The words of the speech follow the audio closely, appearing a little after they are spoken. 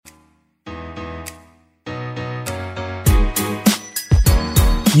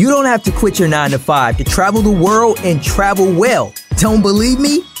You don't have to quit your 9 to 5 to travel the world and travel well. Don't believe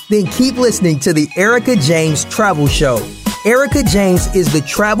me? Then keep listening to the Erica James Travel Show. Erica James is the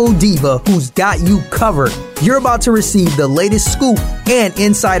travel diva who's got you covered. You're about to receive the latest scoop and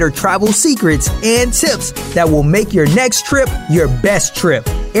insider travel secrets and tips that will make your next trip your best trip.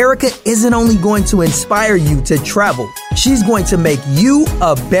 Erica isn't only going to inspire you to travel, she's going to make you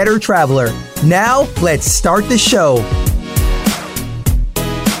a better traveler. Now, let's start the show.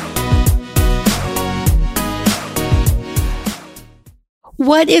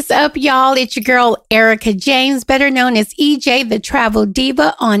 What is up, y'all? It's your girl, Erica James, better known as EJ, the Travel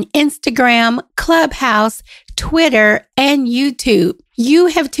Diva, on Instagram, Clubhouse, Twitter, and YouTube. You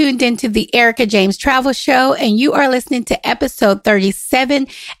have tuned into the Erica James Travel Show, and you are listening to episode 37,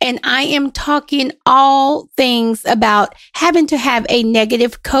 and I am talking all things about having to have a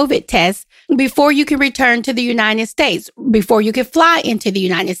negative COVID test before you can return to the United States, before you can fly into the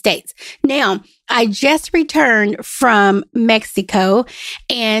United States. Now, I just returned from Mexico,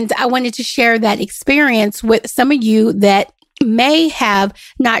 and I wanted to share that experience with some of you that may have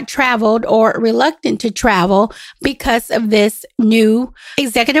not traveled or reluctant to travel because of this new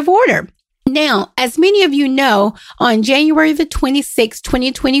executive order. Now, as many of you know, on January the 26th,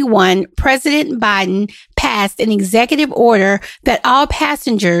 2021, President Biden passed an executive order that all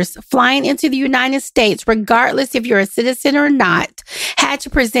passengers flying into the United States, regardless if you're a citizen or not, had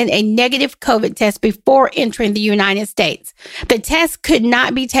to present a negative COVID test before entering the United States. The test could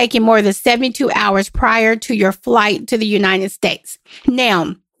not be taken more than 72 hours prior to your flight to the United States.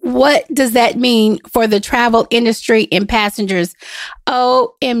 Now, what does that mean for the travel industry and passengers?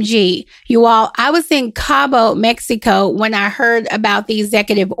 OMG. You all, I was in Cabo, Mexico when I heard about the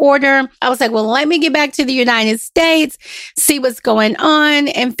executive order. I was like, well, let me get back to the United States, see what's going on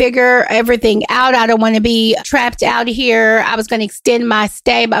and figure everything out. I don't want to be trapped out here. I was going to extend my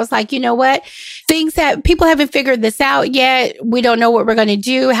stay, but I was like, you know what? People haven't figured this out yet. We don't know what we're going to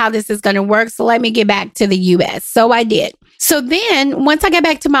do, how this is going to work. So let me get back to the US. So I did. So then once I got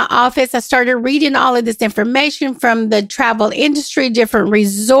back to my office, I started reading all of this information from the travel industry, different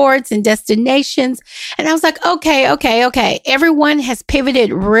resorts and destinations. And I was like, okay. Everyone has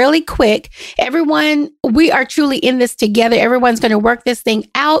pivoted really quick. We are truly in this together. Everyone's going to work this thing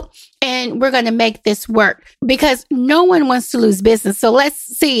out and we're going to make this work because no one wants to lose business. So let's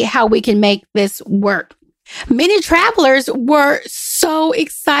see how we can make this work. Many travelers were so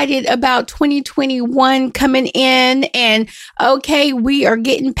excited about 2021 coming in and okay, we are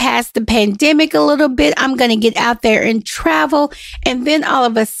getting past the pandemic a little bit. I'm going to get out there and travel. And then all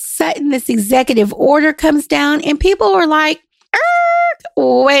of a sudden this executive order comes down and people are like,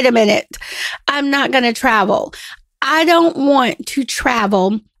 wait a minute. I'm not going to travel. I don't want to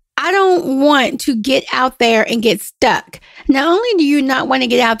travel. I don't want to get out there and get stuck. Not only do you not want to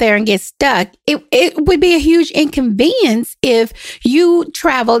get out there and get stuck, it would be a huge inconvenience if you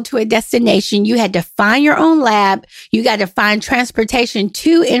traveled to a destination. You had to find your own lab. You got to find transportation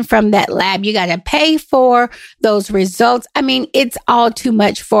to and from that lab. You got to pay for those results. I mean, it's all too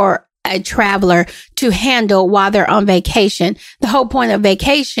much for a traveler to handle while they're on vacation. The whole point of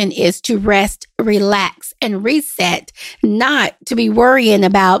vacation is to rest, relax, and reset, not to be worrying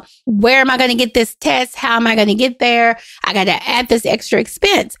about where am I going to get this test? How am I going to get there? I got to add this extra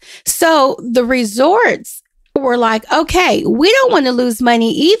expense. So the resorts were like, okay, we don't want to lose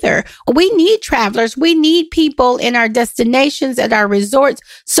money either. We need travelers. We need people in our destinations at our resorts.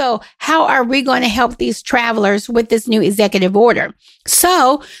 So how are we going to help these travelers with this new executive order?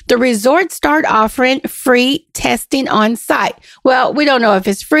 So the resorts start offering free testing on site. Well, we don't know if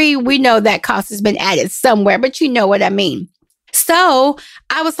it's free. We know that cost has been added somewhere, but you know what I mean. So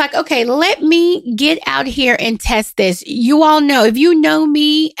I was like, okay, let me get out here and test this. You all know, if you know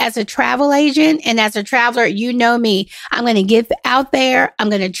me as a travel agent and as a traveler, you know me. I'm going to get out there. I'm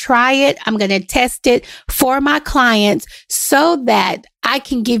going to try it. I'm going to test it for my clients so that I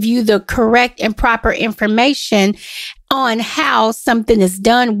can give you the correct and proper information on how something is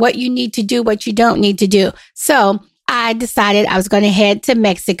done, what you need to do, what you don't need to do. So I decided I was going to head to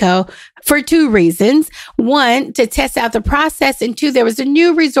Mexico for two reasons. One, to test out the process. And two, there was a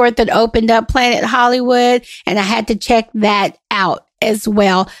new resort that opened up, Planet Hollywood, and I had to check that out as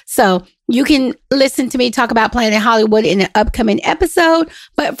well. So you can listen to me talk about Planet Hollywood in an upcoming episode.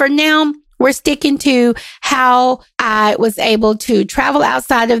 But for now, we're sticking to how I was able to travel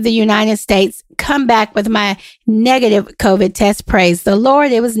outside of the United States, come back with my negative COVID test. Praise the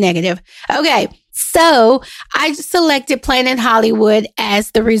Lord, it was negative. Okay. So I selected Planet Hollywood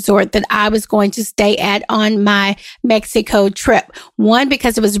as the resort that I was going to stay at on my Mexico trip. One,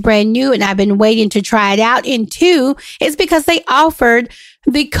 because it was brand new and I've been waiting to try it out. And two, is because they offered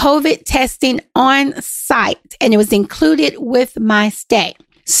the COVID testing on site and it was included with my stay.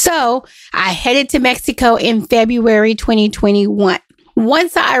 So I headed to Mexico in February 2021.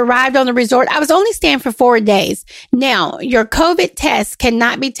 Once I arrived on the resort, I was only staying for 4 days. Now, your COVID test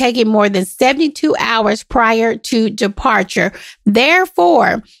cannot be taken more than 72 hours prior to departure.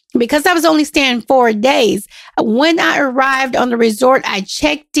 Therefore, because I was only staying 4 days, when I arrived on the resort, I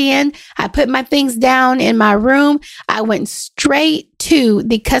checked in, I put my things down in my room, I went straight to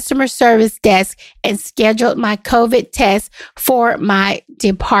the customer service desk and scheduled my COVID test for my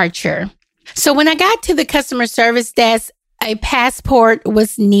departure. So when I got to the customer service desk, a passport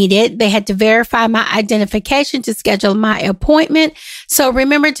was needed. They had to verify my identification to schedule my appointment. So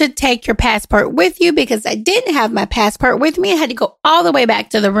remember to take your passport with you because I didn't have my passport with me. I had to go all the way back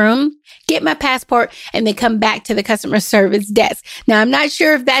to the room, get my passport, and then come back to the customer service desk. Now, I'm not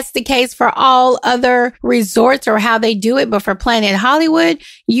sure if that's the case for all other resorts or how they do it, but for Planet Hollywood,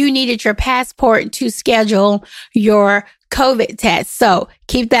 you needed your passport to schedule your COVID test. So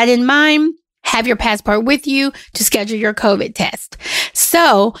keep that in mind. Have your passport with you to schedule your COVID test.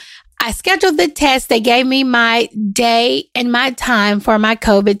 So I scheduled the test. They gave me my day and my time for my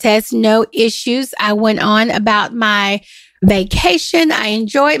COVID test. No issues. I went on about my vacation. I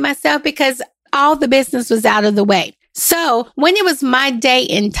enjoyed myself because all the business was out of the way. So when it was my day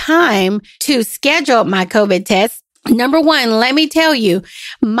and time to schedule my COVID test, number one, let me tell you,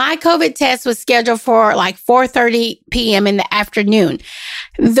 my COVID test was scheduled for like 4:30 p.m. in the afternoon.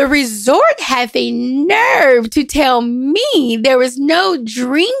 The resort had the nerve to tell me there was no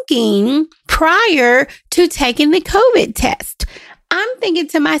drinking prior to taking the COVID test. I'm thinking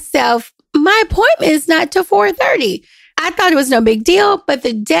to myself, my appointment is not till 4:30. I thought it was no big deal, but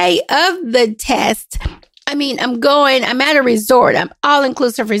the day of the test, I'm at a resort. I'm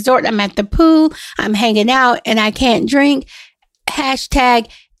all-inclusive resort. I'm at the pool. I'm hanging out and I can't drink.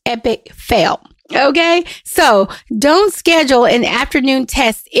 #epic fail. Okay. So don't schedule an afternoon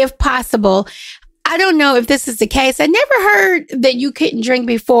test if possible. I don't know if this is the case. I never heard that you couldn't drink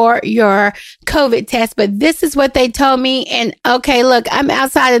before your COVID test, but this is what they told me. And okay, look, I'm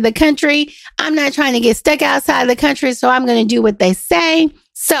outside of the country. I'm not trying to get stuck outside of the country. So I'm going to do what they say.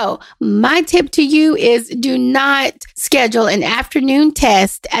 So my tip to you is do not schedule an afternoon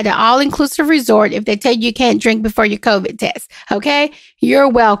test at an all-inclusive resort if they tell you can't drink before your COVID test. Okay. You're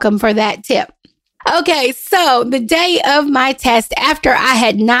welcome for that tip. Okay, so the day of my test, after I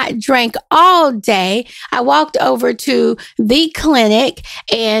had not drank all day, I walked over to the clinic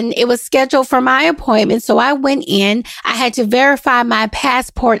and it was scheduled for my appointment. So I went in. I had to verify my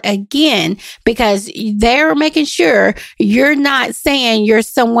passport again because they're making sure you're not saying you're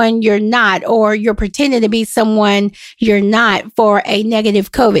someone you're not or you're pretending to be someone you're not for a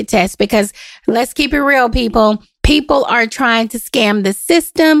negative COVID test. Because let's keep it real, people. People are trying to scam the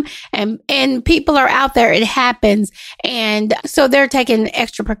system and people are out there. It happens. And so they're taking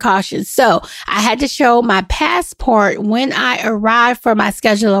extra precautions. So I had to show my passport when I arrived for my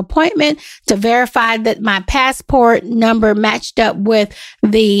scheduled appointment to verify that my passport number matched up with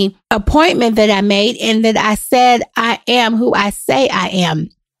the appointment that I made and that I said I am who I say I am.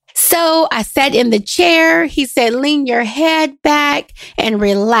 So I sat in the chair. He said, lean your head back and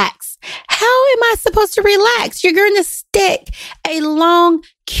relax. How am I supposed to relax? You're going to stick a long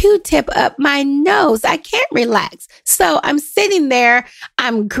Q-tip up my nose. I can't relax. So I'm sitting there.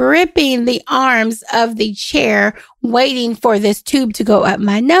 I'm gripping the arms of the chair, waiting for this tube to go up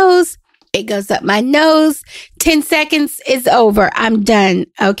my nose. It goes up my nose. 10 seconds is over. I'm done.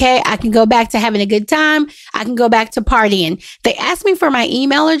 Okay. I can go back to having a good time. I can go back to partying. They asked me for my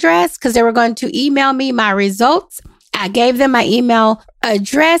email address because they were going to email me my results. I gave them my email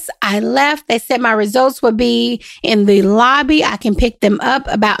address. I left. They said my results would be in the lobby. I can pick them up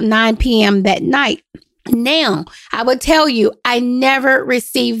about 9 p.m. that night. Now, I will tell you, I never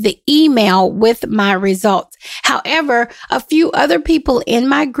received the email with my results. However, a few other people in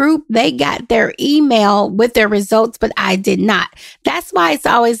my group, they got their email with their results, but I did not. That's why it's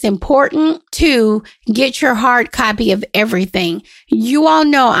always important to get your hard copy of everything. You all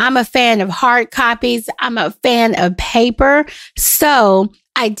know I'm a fan of hard copies. I'm a fan of paper. So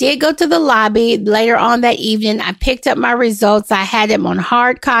I did go to the lobby later on that evening. I picked up my results. I had them on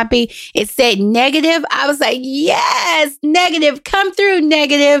hard copy. It said negative. I was like, yes, negative. Come through,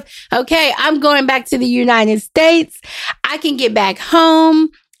 negative. Okay, I'm going back to the United States. I can get back home.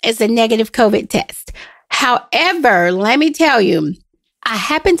 It's a negative COVID test. However, let me tell you, I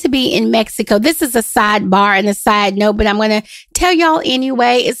happen to be in Mexico. This is a sidebar and a side note, but I'm going to tell y'all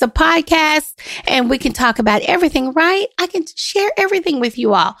anyway. It's a podcast and we can talk about everything, right? I can share everything with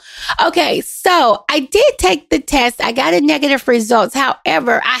you all. Okay, so I did take the test. I got a negative results.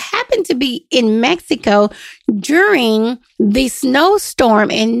 However, I happened to be in Mexico during the snowstorm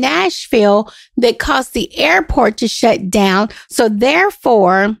in Nashville that caused the airport to shut down. So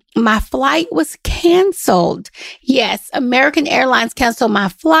therefore, my flight was canceled. Yes, American Airlines canceled my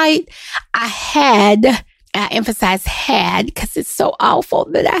flight. I emphasize had, because it's so awful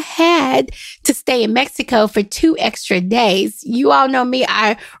that I had to stay in Mexico for 2 extra days. You all know me.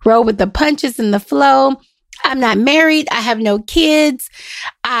 I roll with the punches and the flow. I'm not married. I have no kids.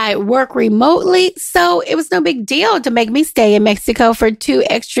 I work remotely. So it was no big deal to make me stay in Mexico for 2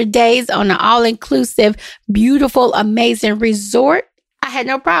 extra days on an all-inclusive, beautiful, amazing resort. I had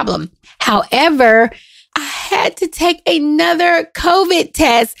no problem. However, I had to take another COVID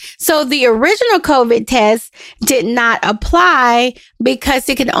test. So the original COVID test did not apply because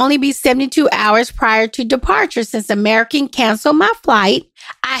it could only be 72 hours prior to departure. Since American canceled my flight,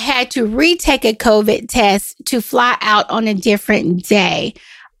 I had to retake a COVID test to fly out on a different day.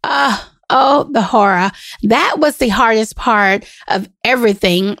 Oh, the horror. That was the hardest part of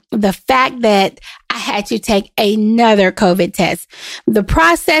everything. The fact that I had to take another COVID test. The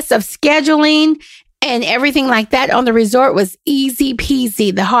process of scheduling and everything like that on the resort was easy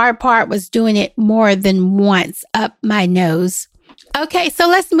peasy. The hard part was doing it more than once up my nose. Okay, so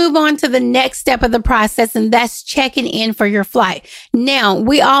let's move on to the next step of the process, and that's checking in for your flight. Now,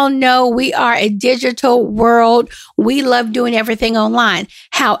 we all know we are a digital world. We love doing everything online.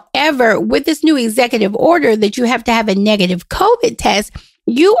 However, with this new executive order that you have to have a negative COVID test,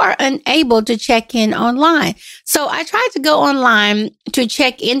 you are unable to check in online. So I tried to go online to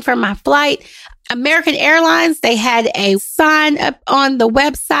check in for my flight. American Airlines, they had a sign up on the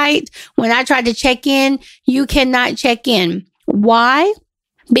website. When I tried to check in, you cannot check in. Why?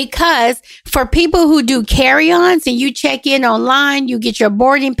 Because for people who do carry-ons and you check in online, you get your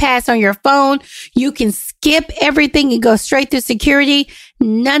boarding pass on your phone, you can skip everything and go straight through security.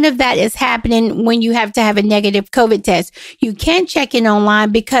 None of that is happening when you have to have a negative COVID test. You can't check in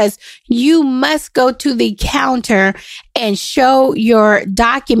online because you must go to the counter and show your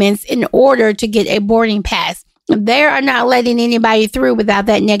documents in order to get a boarding pass. They are not letting anybody through without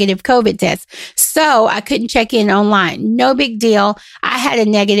that negative COVID test. So I couldn't check in online. No big deal. I had a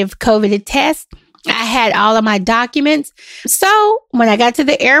negative COVID test. I had all of my documents. So when I got to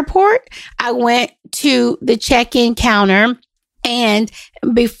the airport, I went to the check-in counter. And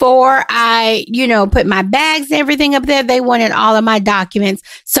before I, put my bags and everything up there, they wanted all of my documents.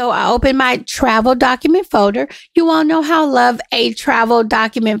 So I opened my travel document folder. You all know how I love a travel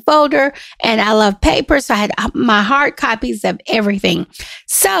document folder and I love paper. So I had my hard copies of everything.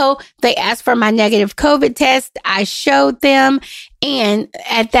 So they asked for my negative COVID test. I showed them. And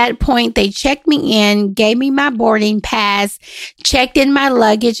at that point, they checked me in, gave me my boarding pass, checked in my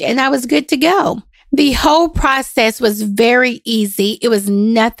luggage, and I was good to go. The whole process was very easy. It was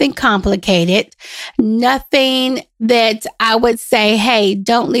nothing complicated, nothing that I would say, hey,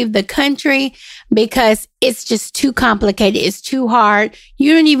 don't leave the country because it's just too complicated. It's too hard.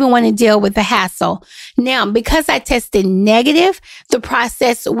 You don't even want to deal with the hassle. Now, because I tested negative, the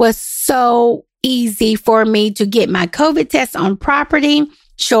process was so easy for me to get my COVID test on property,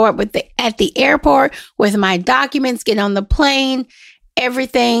 show up at the airport with my documents, get on the plane.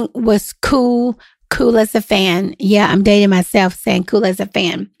 Everything was cool as a fan. Yeah, I'm dating myself saying cool as a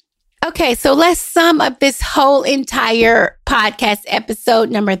fan. Okay, so let's sum up this whole entire podcast episode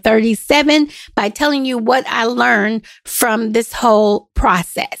number 37 by telling you what I learned from this whole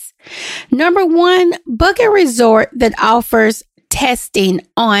process. Number 1, book a resort that offers testing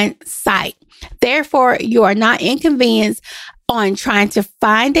on site. Therefore, you are not inconvenienced on trying to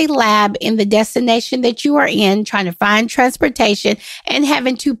find a lab in the destination that you are in, trying to find transportation, and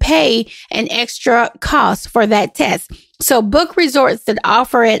having to pay an extra cost for that test. So book resorts that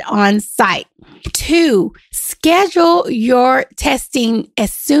offer it on site. 2, schedule your testing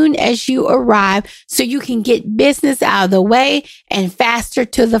as soon as you arrive so you can get business out of the way and faster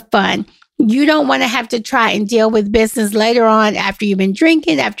to the fun. You don't want to have to try and deal with business later on after you've been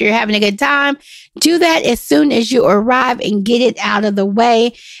drinking, after you're having a good time. Do that as soon as you arrive and get it out of the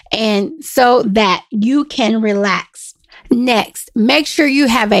way, and so that you can relax. Next, make sure you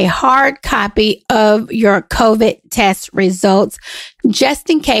have a hard copy of your COVID test results, just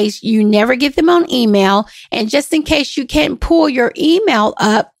in case you never get them on email, and just in case you can't pull your email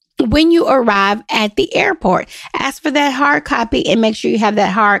up when you arrive at the airport. Ask for that hard copy and make sure you have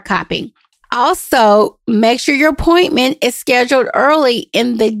that hard copy. Also, make sure your appointment is scheduled early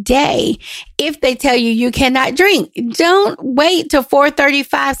in the day. If they tell you you cannot drink, don't wait till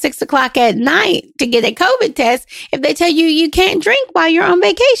 4:35, 6 o'clock at night to get a COVID test if they tell you you can't drink while you're on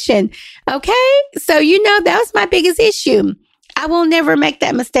vacation. Okay? So, that was my biggest issue. I will never make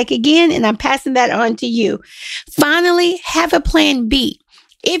that mistake again, and I'm passing that on to you. Finally, have a plan B.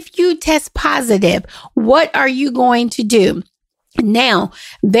 If you test positive, what are you going to do? Now,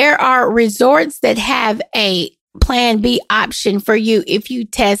 there are resorts that have a plan B option for you if you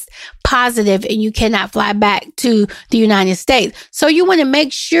test positive and you cannot fly back to the United States. So you want to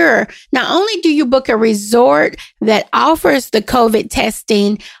make sure not only do you book a resort that offers the COVID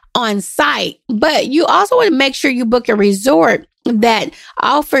testing on site, but you also want to make sure you book a resort that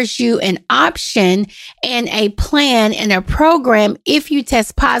offers you an option and a plan and a program if you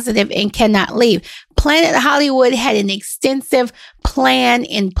test positive and cannot leave. Planet Hollywood had an extensive plan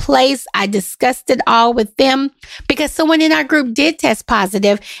in place. I discussed it all with them because someone in our group did test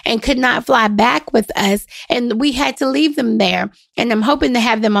positive and could not fly back with us, and we had to leave them there. And I'm hoping to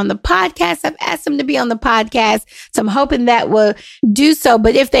have them on the podcast. I've asked them to be on the podcast, so I'm hoping that will do so.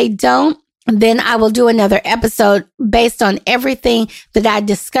 But if they don't, then I will do another episode based on everything that I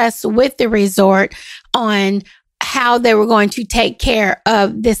discussed with the resort on how they were going to take care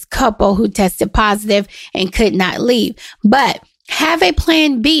of this couple who tested positive and could not leave. But have a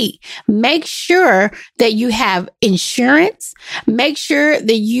plan B. Make sure that you have insurance. Make sure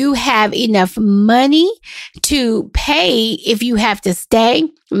that you have enough money to pay if you have to stay.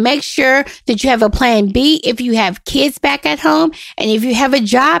 Make sure that you have a plan B if you have kids back at home and if you have a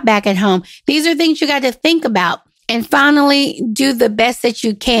job back at home. These are things you got to think about. And finally, do the best that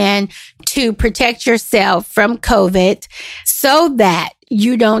you can to protect yourself from COVID so that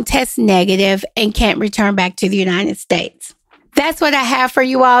you don't test negative and can't return back to the United States. That's what I have for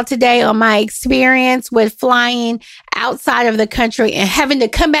you all today on my experience with flying outside of the country and having to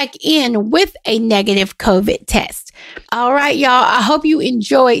come back in with a negative COVID test. All right, y'all. I hope you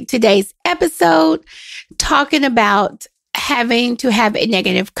enjoyed today's episode talking about having to have a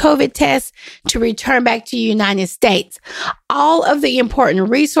negative COVID test to return back to the United States. All of the important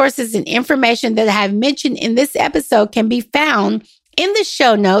resources and information that I have mentioned in this episode can be found in the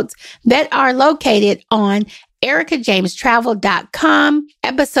show notes that are located on ericajamestravel.com,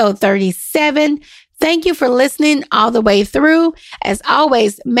 episode 37. Thank you for listening all the way through. As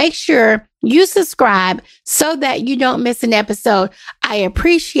always, make sure you subscribe so that you don't miss an episode. I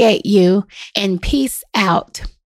appreciate you, and peace out.